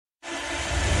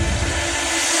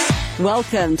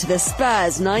Welcome to the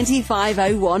Spurs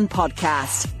 9501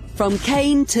 podcast. From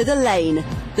Kane to the Lane,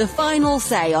 the final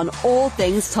say on all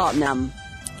things Tottenham.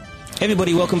 Hey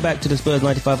everybody, welcome back to the Spurs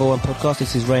 9501 podcast.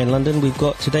 This is Ray in London. We've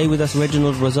got today with us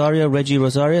Reginald Rosario, Reggie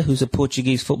Rosario, who's a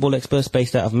Portuguese football expert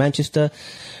based out of Manchester.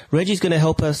 Reggie's going to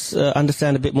help us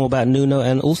understand a bit more about Nuno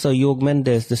and also Jorge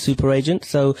Mendes, the super agent.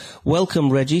 So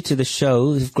welcome, Reggie, to the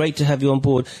show. It's great to have you on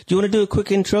board. Do you want to do a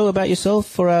quick intro about yourself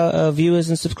for our viewers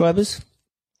and subscribers?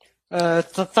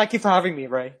 Thank you for having me,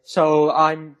 Ray. So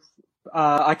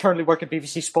I currently work at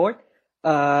BBC Sport,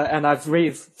 and I've really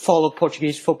followed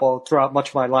Portuguese football throughout much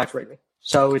of my life, really.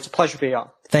 So it's a pleasure to be on.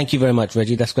 Thank you very much,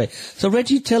 Reggie. That's great. So,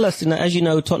 Reggie, tell us, as you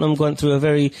know, Tottenham went through a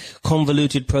very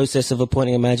convoluted process of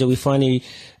appointing a manager. We finally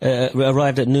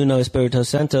arrived at Nuno Espirito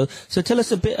Santo. So tell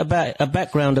us a bit about a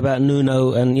background about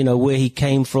Nuno and, where he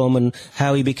came from and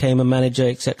how he became a manager,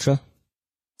 etc.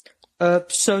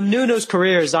 So Nuno's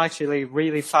career is actually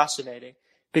really fascinating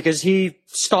because he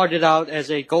started out as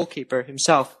a goalkeeper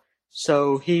himself.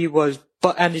 So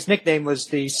and his nickname was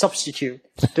the substitute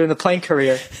during the playing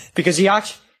career because he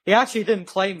actually didn't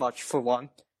play much for one.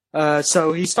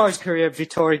 So he started his career at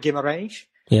Vitória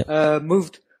Guimarães,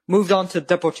 moved on to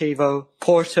Deportivo,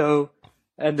 Porto,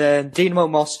 and then Dinamo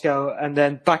Moscow, and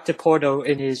then back to Porto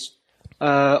in his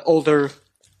older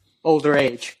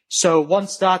age. So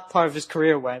once that part of his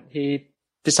career went, he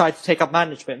decided to take up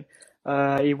management.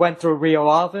 He went through Rio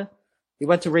Ave. He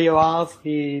went to Rio Ave.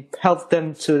 He helped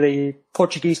them to the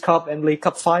Portuguese Cup and League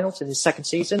Cup finals in his second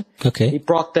season. Okay. He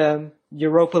brought them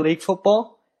Europa League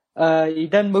football. He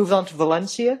then moved on to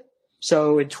Valencia.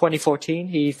 So in 2014,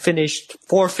 he finished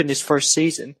fourth in his first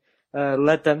season,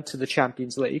 led them to the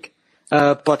Champions League.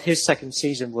 But his second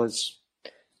season was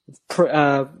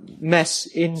mess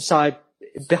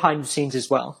behind the scenes as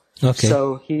well. Okay.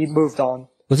 So he moved on.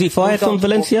 Was he fired from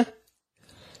Valencia?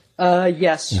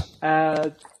 Yes.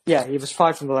 Yeah. He was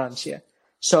fired from Valencia.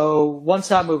 So once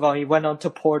that moved on, he went on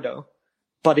to Porto,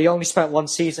 but he only spent one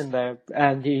season there,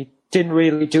 and he didn't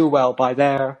really do well by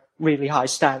their really high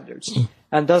standards.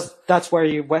 And that's where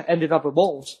he ended up at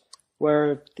Wolves,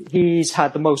 where he's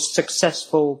had the most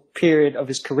successful period of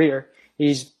his career.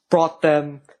 He's brought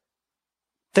them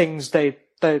things that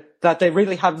they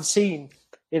really haven't seen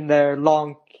in their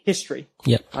long history.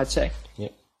 Yep. I'd say.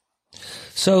 Yep.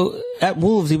 So at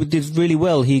Wolves, he did really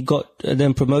well. He got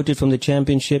them promoted from the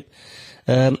Championship.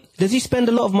 Does he spend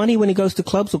a lot of money when he goes to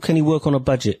clubs, or can he work on a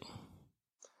budget?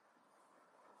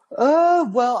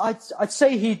 Well, I'd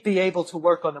say he'd be able to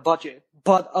work on a budget,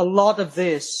 but a lot of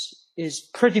this is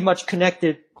pretty much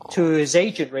connected to his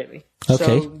agent, really.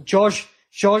 Okay. So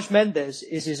Jorge Mendes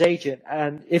is his agent,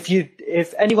 and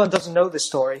if anyone doesn't know this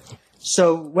story,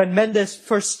 so when Mendes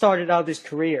first started out his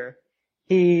career,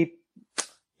 he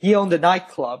owned a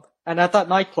nightclub, and at that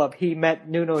nightclub he met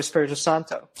Nuno Espirito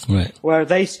Santo, right? Where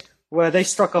they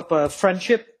struck up a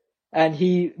friendship, and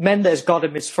Mendes got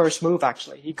him his first move.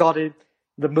 Actually, he got him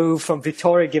the move from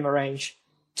Vitória Guimarães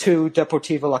to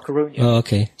Deportivo La Coruña. Oh,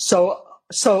 okay. So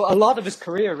a lot of his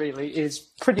career really is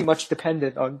pretty much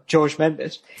dependent on Jorge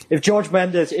Mendes. If Jorge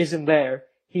Mendes isn't there,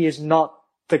 he is not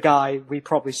the guy we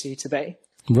probably see today.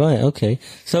 Right, okay.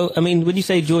 So, when you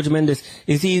say Jorge Mendes,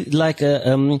 is he like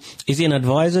is he an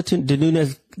advisor to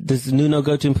does Nuno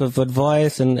go to him for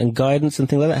advice and guidance and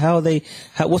things like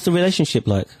that? What's the relationship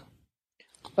like?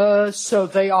 So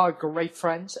they are great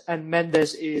friends, and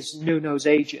Mendes is Nuno's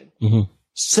agent. Mm-hmm.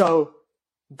 So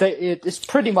it's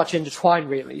pretty much intertwined,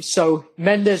 really. So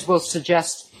Mendes will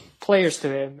suggest players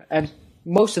to him, and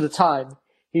most of the time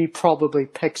he probably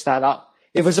picks that up.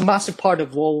 It was a massive part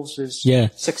of Wolves'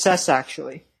 success,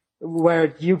 actually,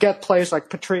 where you get players like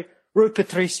Rui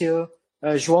Patricio,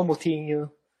 João Moutinho,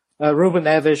 Ruben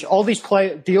Neves, all these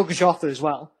players, Diogo Jota as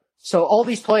well. So all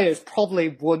these players probably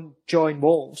wouldn't join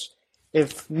Wolves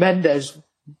if Mendes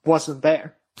wasn't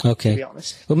there. Okay. To be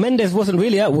honest. Well, Mendes wasn't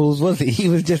really at Wolves, was he? He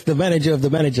was just the manager of the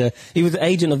manager. He was the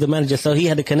agent of the manager, so he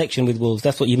had a connection with Wolves.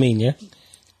 That's what you mean, yeah?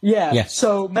 Yeah.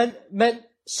 So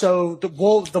so the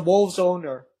Wolves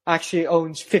owner actually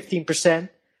owns 15%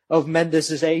 of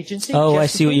Mendes' agency. Oh, I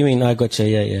see what you mean. I gotcha.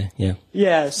 Yeah.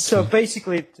 Yeah. So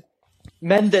basically,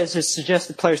 Mendes has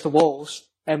suggested players to Wolves,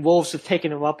 and Wolves have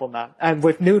taken him up on that. And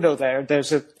with Nuno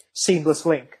there's a seamless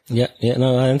link. Yeah.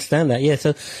 No, I understand that. Yeah.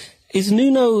 So, is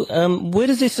Nuno? Where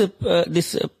does this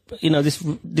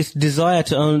desire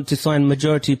to sign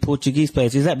majority Portuguese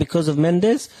players? Is that because of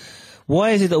Mendes?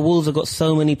 Why is it that Wolves have got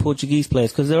so many Portuguese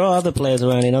players? Because there are other players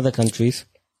around in other countries.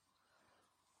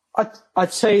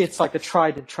 I'd say it's like a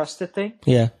tried and trusted thing.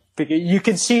 Yeah. Because you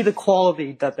can see the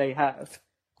quality that they have.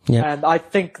 Yeah. And I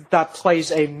think that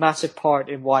plays a massive part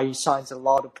in why he signs a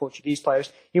lot of Portuguese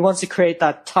players. He wants to create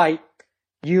that tight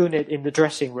unit in the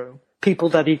dressing room, people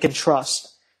that he can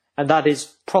trust. And that is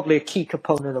probably a key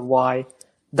component of why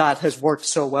that has worked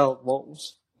so well at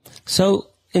Wolves. So,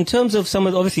 in terms of some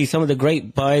of the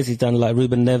great buys he's done, like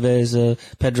Ruben Neves,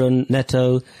 Pedro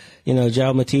Neto,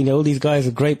 João Moutinho, all these guys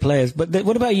are great players. But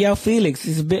what about João Felix?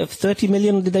 It's a bit of 30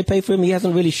 million. Did they pay for him? He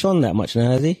hasn't really shone that much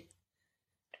now, has he?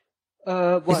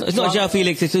 It's not João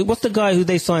Felix. What's the guy who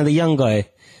they signed? The young guy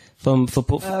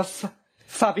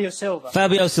Fabio Silva.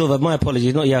 Fabio Silva. My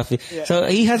apologies, not João Felix. Yeah. So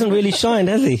he hasn't really shined,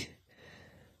 has he?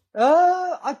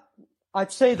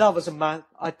 I'd say that was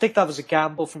I think that was a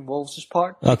gamble from Wolves'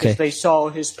 part. Okay. Because they saw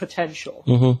his potential.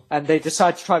 Mm-hmm. And they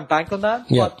decided to try and bank on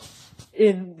that. Yeah. But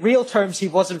in real terms, he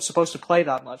wasn't supposed to play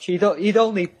that much. He'd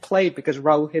only played because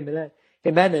Raul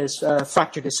Jimenez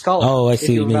fractured his skull. Oh, I see.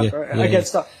 If you remember,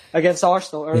 against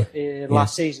Arsenal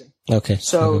last season. Okay.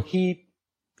 So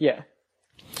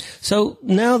So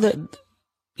now that,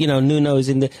 Nuno is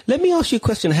in there, let me ask you a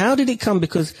question. How did it come?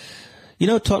 Because,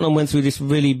 Tottenham went through this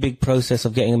really big process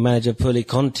of getting a manager, Pulli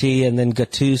Conti, and then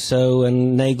Gattuso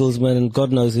and Nagelsmann and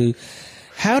God knows who.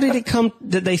 How did it come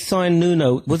that they signed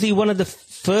Nuno? Was he one of the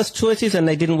first choices and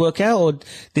they didn't work out, or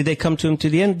did they come to him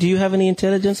to the end? Do you have any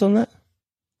intelligence on that?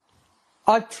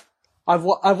 I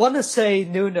want to say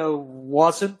Nuno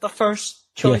wasn't the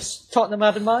first choice Tottenham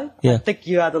had in mind. Yeah. I think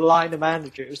you had a line of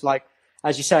managers like,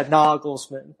 as you said,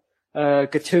 Nagelsmann,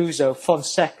 Gattuso,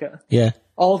 Fonseca. Yeah.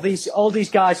 All these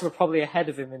guys were probably ahead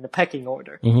of him in the pecking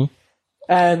order. Mm-hmm.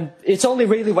 And it's only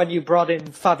really when you brought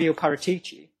in Fabio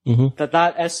Paratici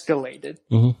that escalated.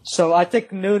 Mm-hmm. So I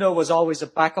think Nuno was always a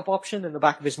backup option in the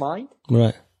back of his mind.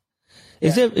 Right.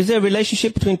 Is there a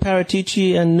relationship between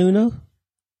Paratici and Nuno?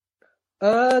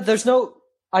 I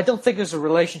don't think there's a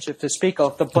relationship to speak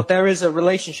of, but there is a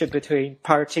relationship between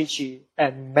Paratici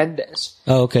and Mendes.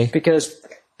 Oh, okay. Because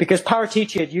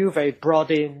Paratici at Juve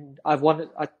brought in, I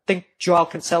think, Joao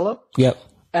Cancelo. Yep.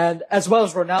 And as well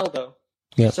as Ronaldo.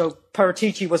 Yep. So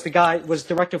Paratici was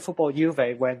director of football at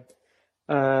Juve when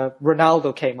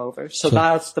Ronaldo came over. So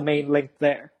that's the main link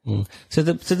there. Mm. So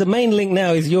the main link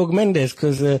now is Jorge Mendes,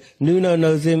 because Nuno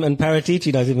knows him and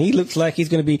Paratici knows him. He looks like he's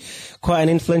going to be quite an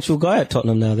influential guy at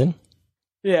Tottenham now then.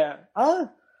 Yeah.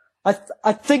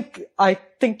 I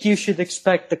think you should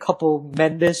expect a couple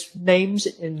Mendes names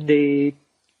in the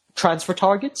transfer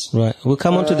targets. Right. We'll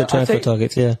come on to the transfer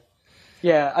targets, yeah.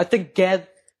 Yeah, I think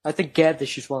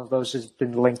Guedes is one of those who's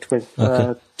been linked with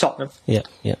Tottenham. Yeah.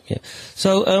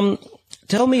 So,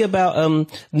 tell me about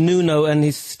Nuno and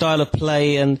his style of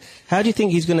play, and how do you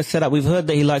think he's going to set up? We've heard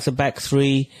that he likes a back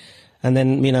three, and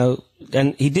then,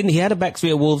 and he had a back three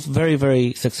at Wolves, very,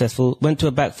 very successful, went to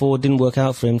a back four, didn't work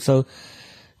out for him. So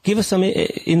give us some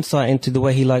insight into the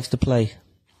way he likes to play.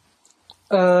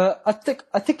 I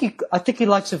think he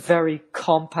likes a very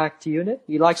compact unit.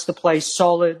 He likes to play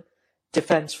solid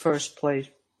defense first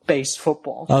based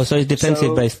football. Oh, so he's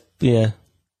defensive based, yeah.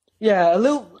 Yeah, a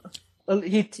little.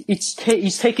 He's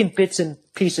taken bits and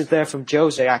pieces there from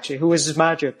Jose, actually, who was his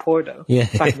manager at Porto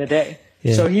back in the day.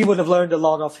 Yeah. So he would have learned a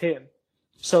lot of him.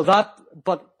 So that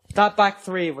back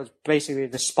three was basically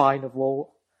the spine of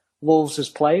Wolves'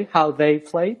 play, how they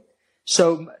played.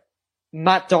 So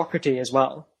Matt Doherty as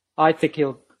well. I think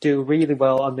he'll do really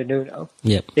well under Nuno.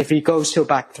 Yep. If he goes to a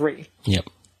back three. Yep.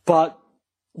 But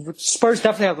Spurs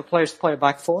definitely have the players to play a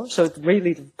back four, so it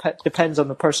really depends on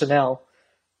the personnel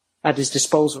at his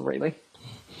disposal, really.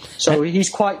 So he's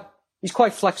quite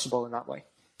flexible in that way.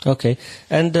 Okay.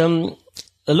 And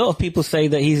a lot of people say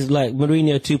that he's like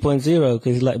Mourinho 2.0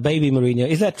 because he's like baby Mourinho.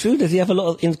 Is that true? Does he have a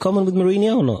lot in common with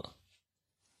Mourinho or not?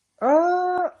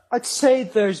 I'd say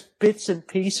there's bits and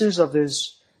pieces of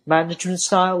his management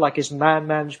style, like his man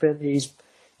management.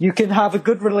 You can have a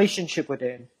good relationship with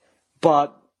him,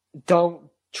 but don't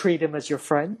treat him as your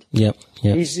friend. Yep.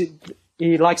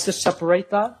 He likes to separate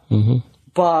that. Mm-hmm.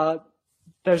 But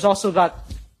there's also that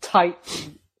tight.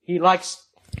 He likes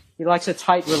a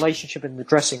tight relationship in the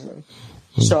dressing room.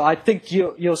 Mm. So I think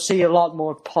you'll see a lot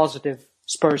more positive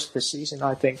Spurs this season.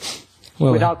 I think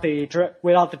without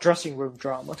the dressing room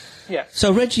drama. Yeah.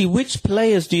 So Reggie, which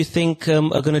players do you think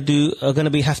are going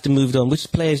to have to move on? Which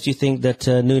players do you think that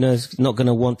Nuno's not going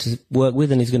to want to work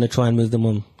with and he's going to try and move them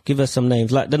on? Give us some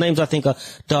names. Like the names I think are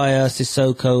Dyer,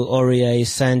 Sissoko, Aurier,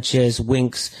 Sanchez,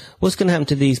 Winks. What's going to happen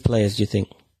to these players, do you think?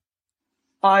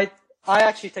 I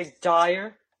actually think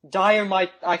Dyer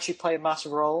might actually play a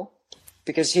massive role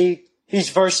because he's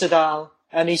versatile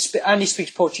and he speaks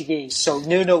Portuguese, so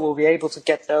Nuno will be able to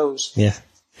get those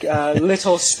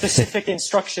little specific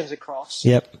instructions across.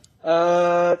 Yep.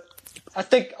 I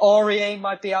think Aurier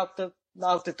might be out the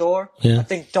door. Yeah. I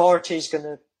think Doherty's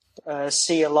going to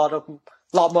see a lot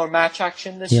more match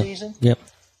action this season. Yep.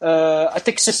 I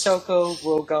think Sissoko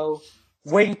will go.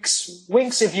 Winks,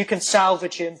 if you can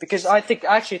salvage him, because I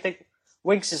actually think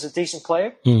Winks is a decent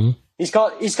player. Mm-hmm. He's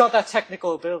got that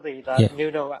technical ability that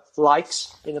Nuno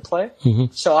likes in a player. Mm-hmm.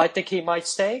 So I think he might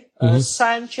stay.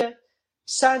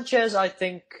 Sanchez, I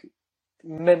think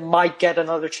might get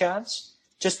another chance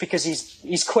just because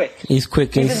he's quick. He's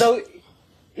quick, even though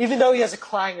he has a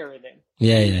clanger in him.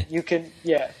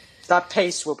 Yeah. That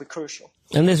pace will be crucial.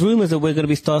 And there's rumours that we're going to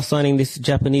be start signing this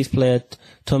Japanese player,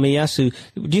 Tomiyasu.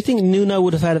 Do you think Nuno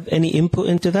would have had any input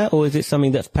into that, or is it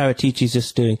something that Paratici's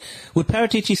just doing? Would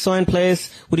Paratici sign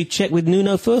players? Would he check with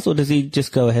Nuno first, or does he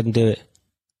just go ahead and do it?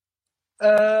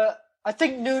 I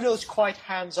think Nuno's quite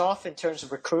hands-off in terms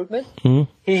of recruitment.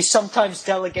 Mm-hmm. He sometimes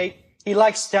he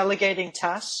likes delegating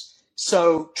tasks,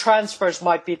 so transfers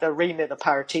might be the remit of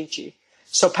Paratici.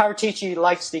 So Paratici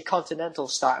likes the continental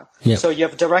style. Yep. So you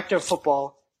have a director of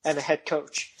football and a head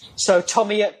coach. So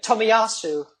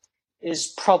Tomiyasu is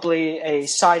probably a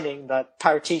signing that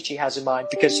Paratici has in mind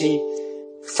because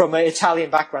from an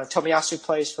Italian background, Tomiyasu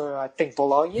plays for, I think,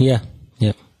 Bologna.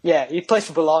 Yeah, he plays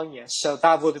for Bologna, so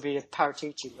that would be a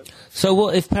Paratici move. So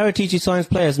what if Paratici signs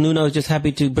players, Nuno is just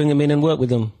happy to bring them in and work with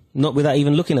them, not without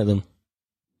even looking at them?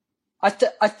 I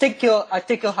think he'll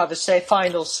have a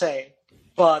final say,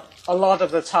 but a lot of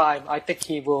the time, I think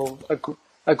he will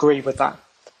agree with that.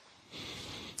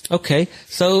 Okay,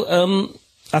 so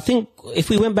I think if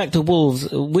we went back to Wolves,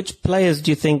 which players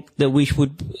do you think that we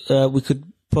could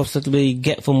possibly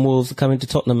get from Wolves coming to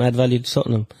Tottenham, add value to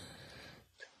Tottenham?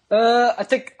 I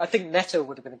think Neto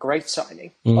would have been a great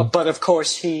signing, but of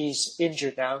course he's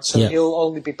injured now, so he'll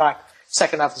only be back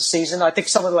second half of the season. I think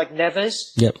someone like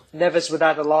Neves, Neves would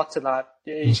add a lot to that.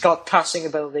 He's got passing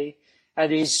ability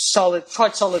and he's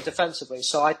quite solid defensively,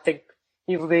 so I think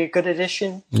he would be a good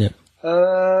addition.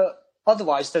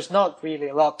 Otherwise, there's not really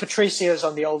a lot. Patricio's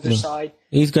on the older side.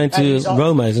 He's going to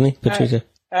Roma, isn't he, Patricio?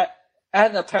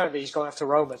 And apparently he's going after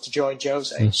Roma to join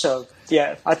Jose. So,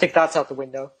 yeah, I think that's out the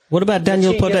window. What about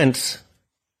Daniel Podence?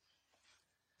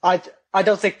 I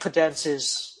don't think Podence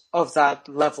is of that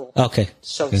level,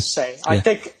 to say. I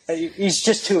think he's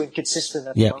just too inconsistent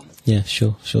at the moment. Yeah,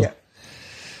 sure. Yeah.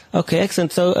 Okay,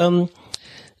 excellent. So,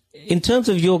 in terms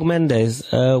of Jorge Mendes,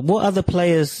 what other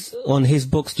players on his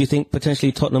books do you think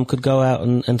potentially Tottenham could go out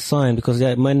and sign? Because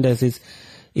Mendes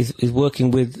is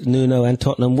working with Nuno and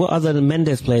Tottenham. What other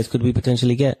Mendes players could we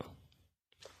potentially get?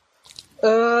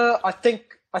 I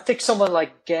think someone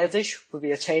like Guedes would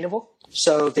be attainable.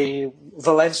 So the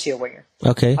Valencia winger.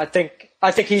 Okay. I think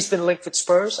he's been linked with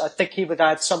Spurs. I think he would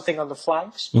add something on the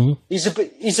flanks. Mm-hmm. He's a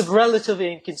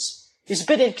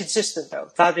bit inconsistent though.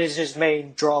 That is his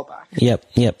main drawback. Yep.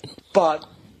 But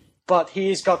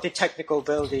he's got the technical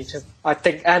ability to, I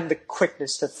think, and the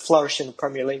quickness to flourish in the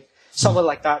Premier League. Someone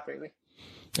like that, really.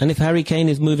 And if Harry Kane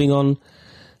is moving on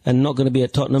and not going to be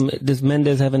at Tottenham, does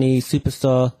Mendes have any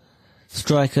superstar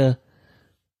striker,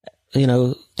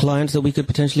 clients that we could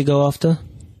potentially go after?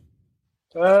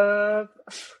 I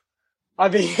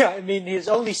mean, his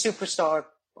only superstar,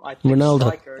 I think, Ronaldo.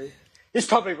 Striker is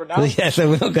probably Ronaldo. Yeah, so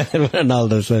we're not going to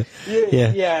Ronaldo. So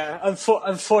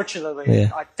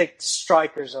unfortunately, I think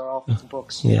strikers are off the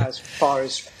books as far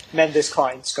as Mendes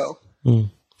clients go.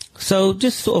 Mm. So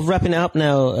just sort of wrapping it up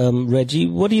now, Reggie,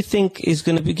 what do you think is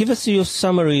going to be, give us your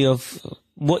summary of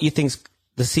what you think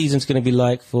the season's going to be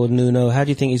like for Nuno. How do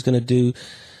you think he's going to do?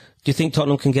 Do you think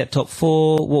Tottenham can get top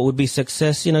 4? What would be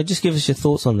success? Just give us your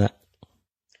thoughts on that.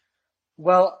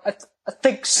 Well, I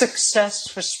think success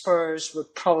for Spurs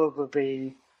would probably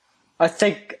be, I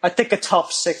think a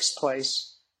top 6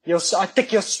 place. I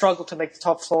think you'll struggle to make the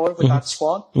top 4 with that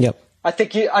squad. Yep. I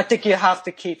think you have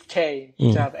to keep Kane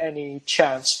to have any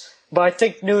chance. But I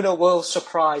think Nuno will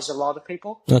surprise a lot of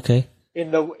people. Okay.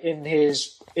 In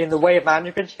the way of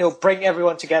management, he'll bring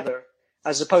everyone together,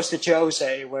 as opposed to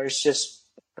Jose, where it's just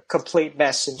a complete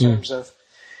mess in terms of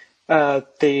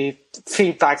the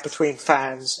feedback between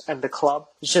fans and the club.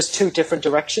 It's just two different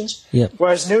directions. Yep.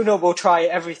 Whereas Nuno will try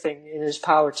everything in his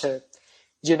power to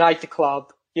unite the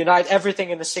club, unite everything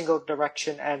in a single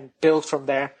direction, and build from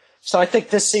there. So I think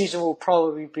this season will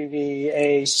probably be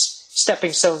a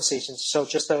stepping stone season. So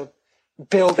just a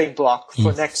building block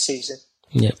for next season.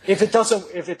 Yeah. If it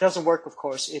doesn't work, of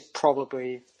course, it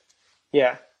probably,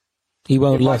 he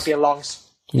won't last. It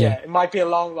might be a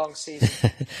long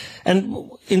season. And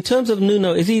in terms of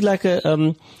Nuno, is he like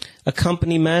a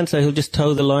company man? So he'll just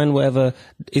toe the line, whatever.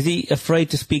 Is he afraid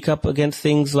to speak up against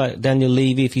things like Daniel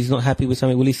Levy? If he's not happy with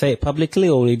something, will he say it publicly,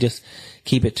 or will he just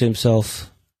keep it to himself?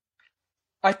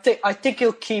 I think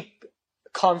he'll keep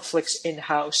conflicts in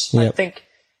house. Yep.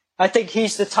 I think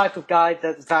he's the type of guy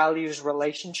that values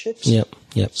relationships. Yep.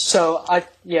 So I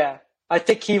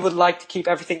think he would like to keep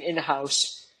everything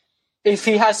in-house. If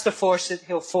he has to force it,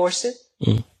 he'll force it.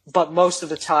 But most of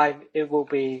the time, it will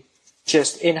be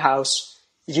just in-house.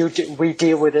 We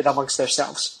deal with it amongst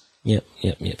ourselves. Yep.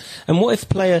 And what if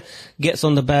player gets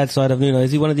on the bad side of Nuno?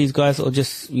 Is he one of these guys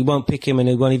that you won't pick him and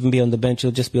he won't even be on the bench,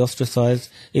 he'll just be ostracised?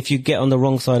 If you get on the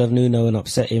wrong side of Nuno and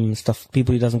upset him and stuff,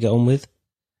 people he doesn't get on with?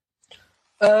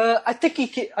 I think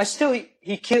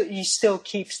he still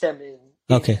keeps them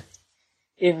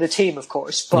in the team, of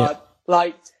course. But,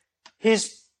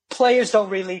 his players don't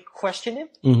really question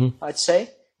him, I'd say.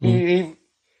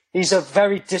 He's a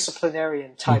very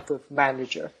disciplinarian type of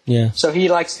manager. Yeah. So he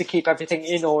likes to keep everything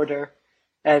in order,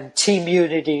 and team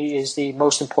unity is the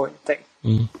most important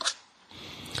thing.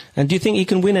 And do you think he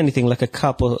can win anything, like a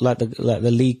cup or like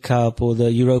the League Cup or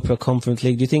the Europa Conference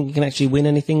League? Do you think he can actually win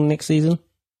anything next season?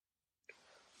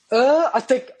 I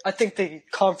think the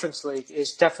Conference League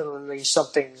is definitely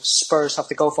something Spurs have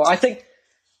to go for. I think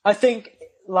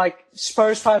like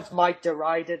Spurs fans might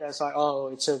deride it as like, oh,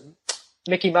 it's a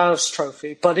Mickey Mouse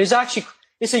trophy, but it's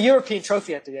a European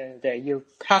trophy at the end of the day. You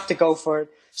have to go for it.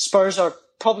 Spurs are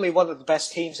probably one of the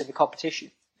best teams in the competition.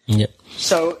 Yeah.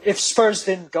 So if Spurs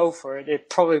didn't go for it, it'd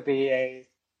probably be a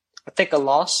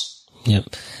loss. Yeah.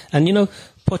 And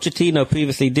Pochettino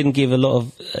previously didn't give a lot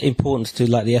of importance to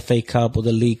like the FA Cup or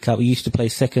the League Cup. He used to play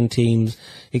second teams,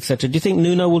 etc. Do you think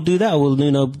Nuno will do that, or will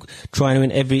Nuno try to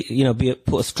win every,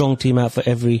 put a strong team out for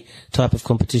every type of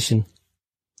competition?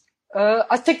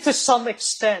 I think to some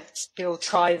extent he'll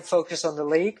try and focus on the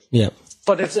league. Yeah.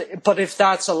 But if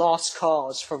that's a lost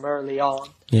cause from early on,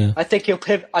 I think he'll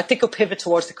pivot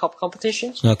towards the cup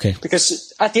competitions. Okay.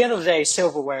 Because at the end of the day,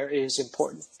 silverware is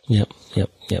important. Yep.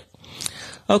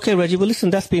 Okay, Reggie. Well, listen,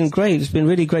 that's been great. It's been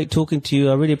really great talking to you.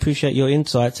 I really appreciate your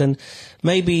insights, and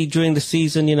maybe during the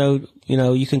season,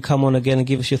 you can come on again and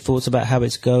give us your thoughts about how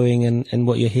it's going and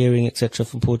what you're hearing, etc.,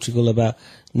 from Portugal about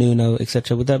Nuno,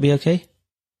 etc. Would that be okay?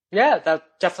 Yeah, that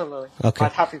definitely. Okay.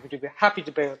 I'm happy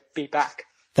to be back.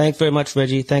 Thanks very much,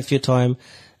 Reggie. Thanks for your time.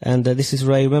 And this is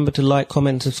Ray. Remember to like,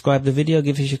 comment, and subscribe the video.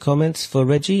 Give us your comments for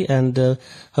Reggie, and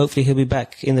hopefully he'll be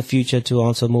back in the future to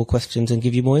answer more questions and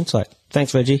give you more insight.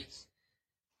 Thanks, Reggie.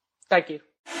 Thank you.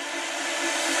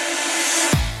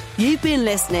 You've been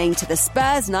listening to the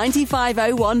Spurs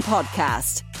 9501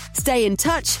 podcast. Stay in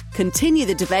touch, continue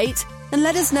the debate, and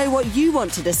let us know what you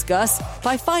want to discuss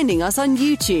by finding us on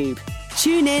YouTube.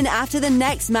 Tune in after the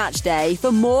next match day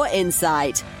for more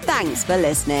insight. Thanks for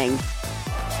listening.